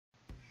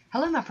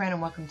Hello my friend and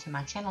welcome to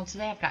my channel.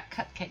 Today I've got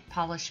Cupcake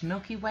Polish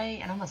Milky Way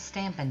and I'm going to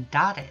stamp and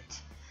dot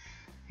it.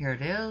 Here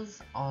it is,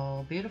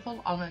 all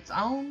beautiful on its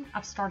own.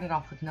 I've started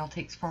off with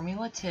Nailtiques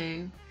Formula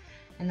 2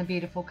 and the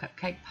beautiful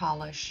Cupcake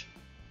Polish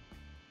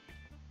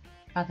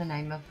by the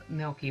name of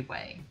Milky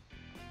Way.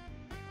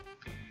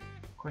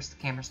 Of course the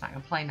camera's not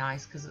going to play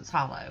nice because it's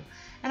hollow.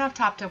 And I've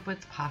topped up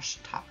with Poshe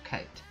top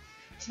coat.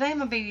 Today I'm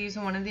going to be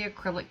using one of the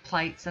acrylic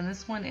plates and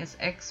this one is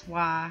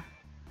XYZ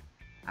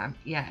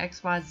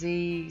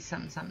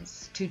something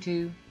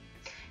 22.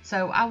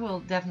 So I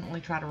will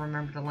definitely try to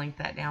remember to link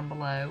that down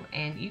below,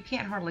 and you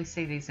can't hardly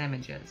see these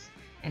images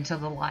until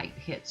the light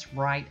hits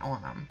right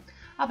on them.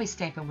 I'll be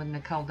stamping with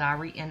Nicole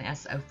Diary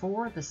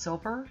NS04, the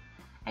silver,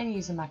 and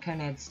using my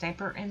Conad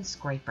stamper and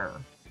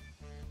scraper.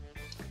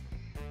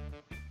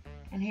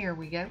 And here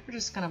we go. We're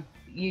just going to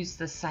use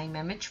the same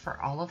image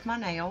for all of my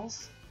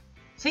nails.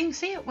 So you can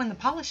see it when the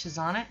polish is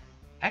on it.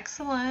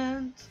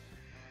 Excellent.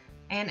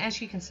 And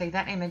as you can see,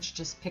 that image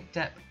just picked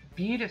up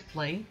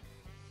beautifully.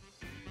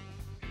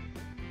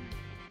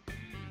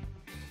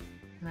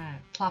 And I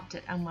plopped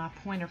it on my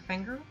pointer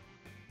finger.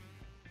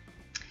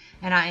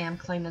 And I am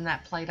cleaning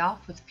that plate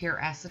off with pure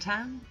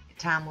acetone.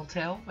 Time will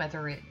tell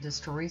whether it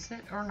destroys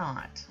it or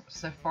not.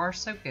 So far,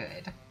 so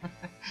good.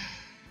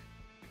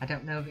 I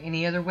don't know of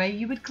any other way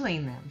you would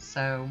clean them.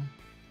 So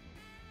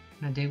I'm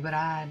going to do what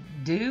I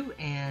do,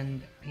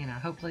 and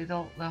hopefully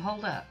they'll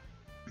hold up.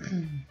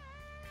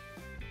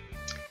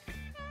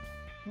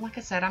 Like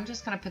I said, I'm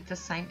just going to put the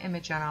same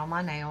image on all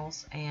my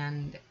nails,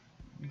 and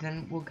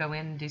then we'll go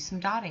in and do some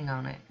dotting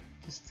on it.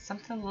 Just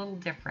something a little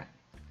different.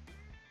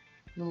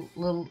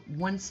 Little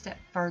one step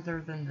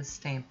further than the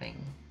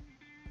stamping.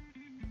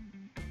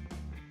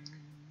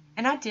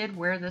 And I did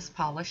wear this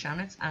polish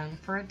on its own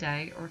for a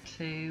day or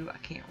two. I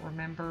can't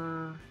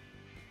remember.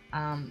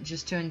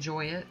 Just to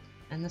enjoy it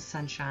in the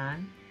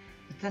sunshine.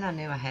 But then I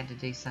knew I had to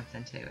do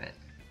something to it.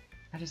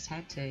 I just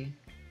had to.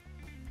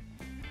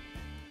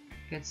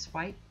 Good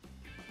swipe.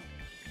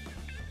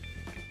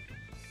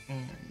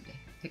 And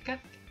pick up.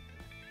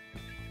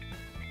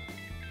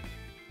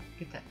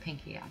 Get that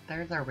pinky out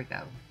there. There we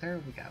go. There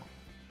we go.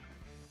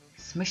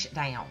 Smush it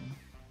down.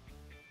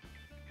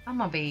 I'm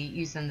going to be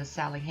using the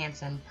Sally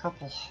Hansen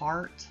Purple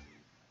Heart.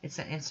 It's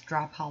an instant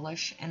dry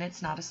polish, and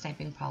it's not a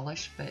stamping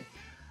polish, but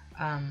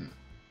I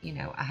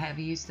have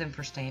used them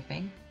for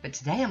stamping. But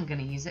today I'm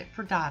going to use it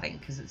for dotting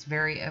because it's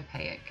very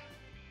opaque.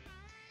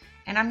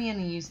 And I'm going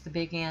to use the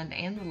big end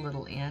and the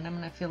little end. I'm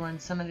going to fill in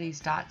some of these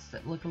dots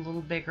that look a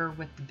little bigger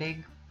with the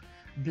big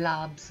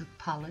blobs of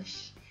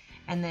polish,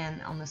 and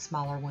then on the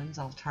smaller ones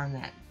I'll turn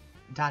that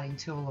dotting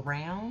tool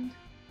around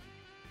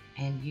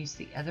and use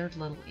the other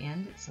little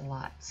end. It's a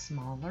lot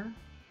smaller.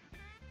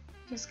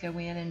 Just go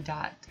in and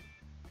dot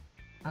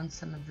on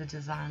some of the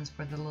designs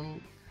where the little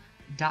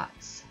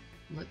dots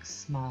look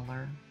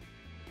smaller.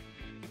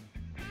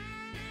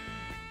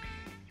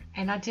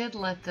 And I did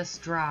let this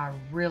dry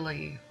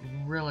really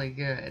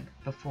good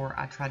before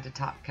I tried to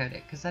top coat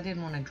it because I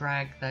didn't want to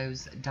drag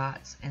those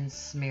dots and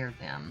smear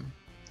them.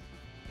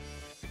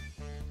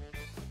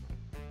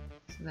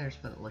 There's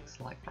what it looks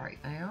like right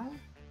now.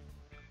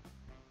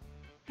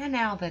 And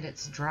now that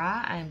it's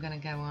dry, I'm going to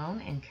go on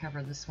and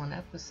cover this one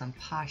up with some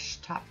Poshe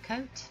top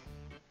coat.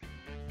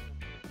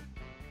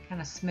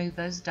 Kind of smooth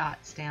those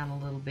dots down a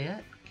little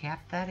bit. Cap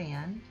that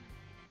in.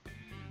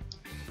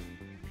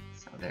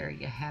 So there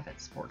you have it,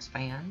 sports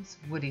fans.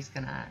 Woody's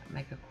going to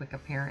make a quick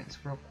appearance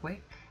real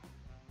quick.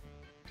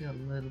 Do a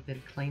little bit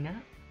of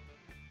cleanup.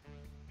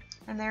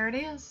 And there it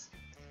is.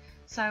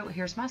 So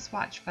here's my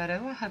swatch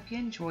photo. I hope you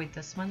enjoyed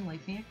this one.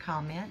 Leave me a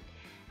comment.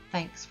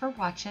 Thanks for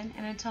watching,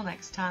 and until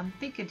next time,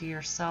 be good to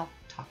yourself.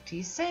 Talk to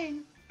you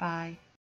soon. Bye.